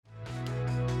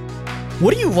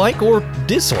What do you like or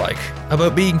dislike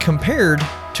about being compared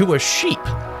to a sheep?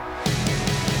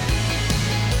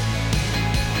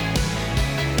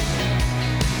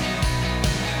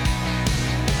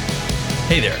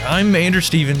 Hey there, I'm Andrew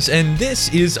Stevens, and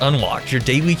this is Unlocked, your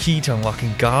daily key to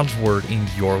unlocking God's Word in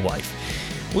your life.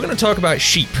 We're going to talk about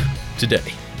sheep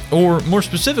today, or more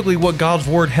specifically, what God's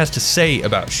Word has to say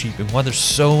about sheep and why there's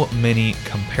so many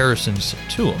comparisons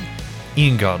to them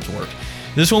in God's Word.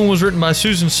 This one was written by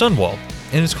Susan Sunwald,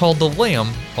 and it's called The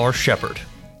Lamb, Our Shepherd.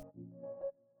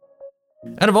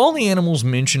 Out of all the animals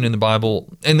mentioned in the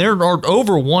Bible, and there are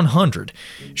over 100,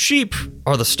 sheep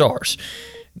are the stars.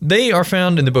 They are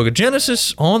found in the book of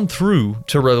Genesis on through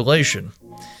to Revelation.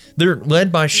 They're led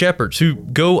by shepherds who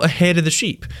go ahead of the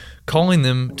sheep, calling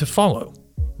them to follow.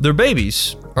 Their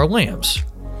babies are lambs.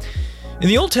 In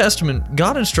the Old Testament,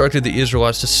 God instructed the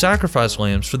Israelites to sacrifice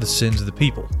lambs for the sins of the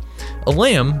people. A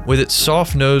lamb, with its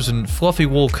soft nose and fluffy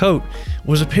wool coat,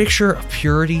 was a picture of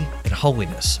purity and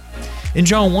holiness. In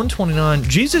John 1:29,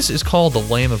 Jesus is called the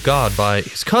Lamb of God by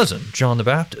his cousin, John the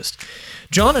Baptist.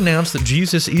 John announced that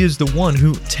Jesus is the one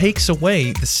who takes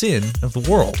away the sin of the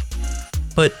world.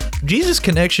 But Jesus'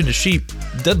 connection to sheep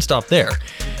doesn't stop there.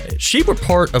 Sheep were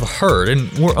part of a herd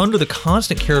and were under the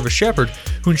constant care of a shepherd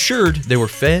who ensured they were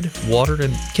fed, watered,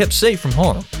 and kept safe from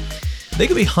harm. They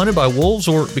could be hunted by wolves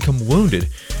or become wounded,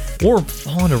 or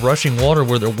fall into rushing water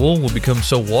where their wool would become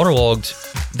so waterlogged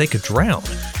they could drown.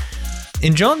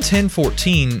 In John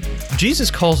 10:14,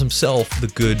 Jesus calls himself the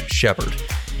Good Shepherd.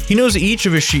 He knows each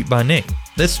of his sheep by name.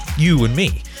 That's you and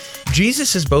me.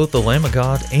 Jesus is both the Lamb of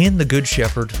God and the Good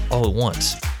Shepherd all at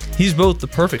once. He's both the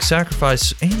perfect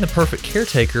sacrifice and the perfect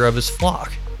caretaker of his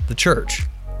flock, the church.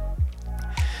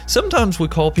 Sometimes we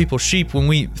call people sheep when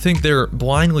we think they're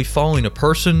blindly following a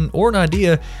person or an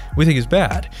idea we think is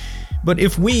bad. But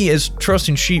if we, as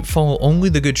trusting sheep, follow only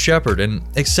the Good Shepherd and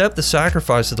accept the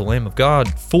sacrifice of the Lamb of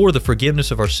God for the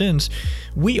forgiveness of our sins,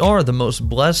 we are the most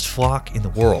blessed flock in the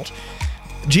world.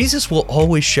 Jesus will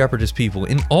always shepherd his people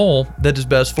in all that is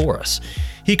best for us.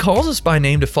 He calls us by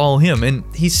name to follow him, and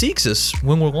he seeks us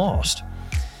when we're lost.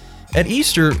 At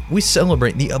Easter, we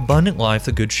celebrate the abundant life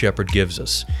the Good Shepherd gives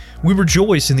us. We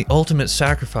rejoice in the ultimate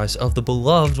sacrifice of the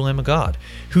beloved Lamb of God,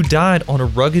 who died on a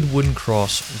rugged wooden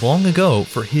cross long ago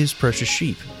for his precious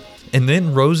sheep, and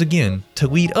then rose again to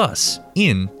lead us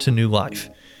into new life.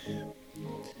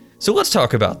 So let's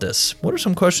talk about this. What are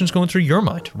some questions going through your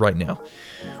mind right now?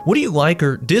 What do you like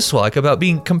or dislike about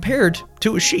being compared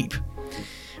to a sheep?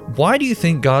 Why do you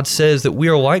think God says that we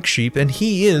are like sheep and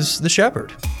he is the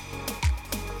shepherd?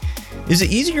 Is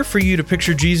it easier for you to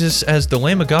picture Jesus as the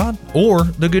Lamb of God or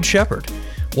the Good Shepherd?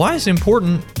 Why is it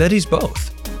important that he's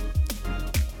both?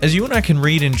 As you and I can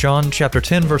read in John chapter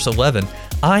 10, verse 11,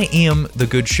 I am the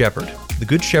Good Shepherd. The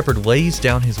Good Shepherd lays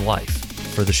down his life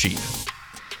for the sheep.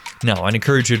 Now, I'd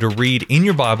encourage you to read in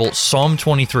your Bible Psalm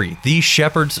 23, the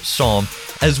Shepherd's Psalm,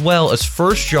 as well as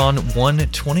 1 John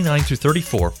 1:29 through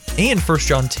 34, and 1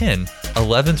 John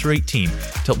 10:11 through 18, to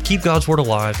help keep God's Word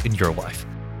alive in your life.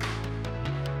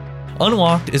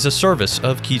 Unlocked is a service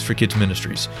of Keys for Kids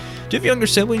Ministries. Do you have younger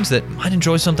siblings that might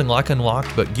enjoy something like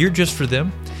Unlocked, but geared just for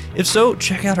them? If so,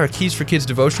 check out our Keys for Kids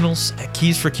devotionals at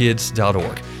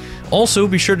keysforkids.org. Also,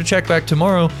 be sure to check back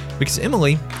tomorrow because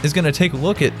Emily is going to take a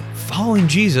look at following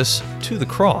Jesus to the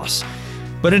cross.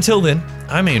 But until then,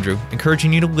 I'm Andrew,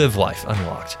 encouraging you to live life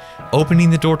unlocked, opening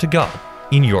the door to God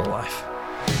in your life.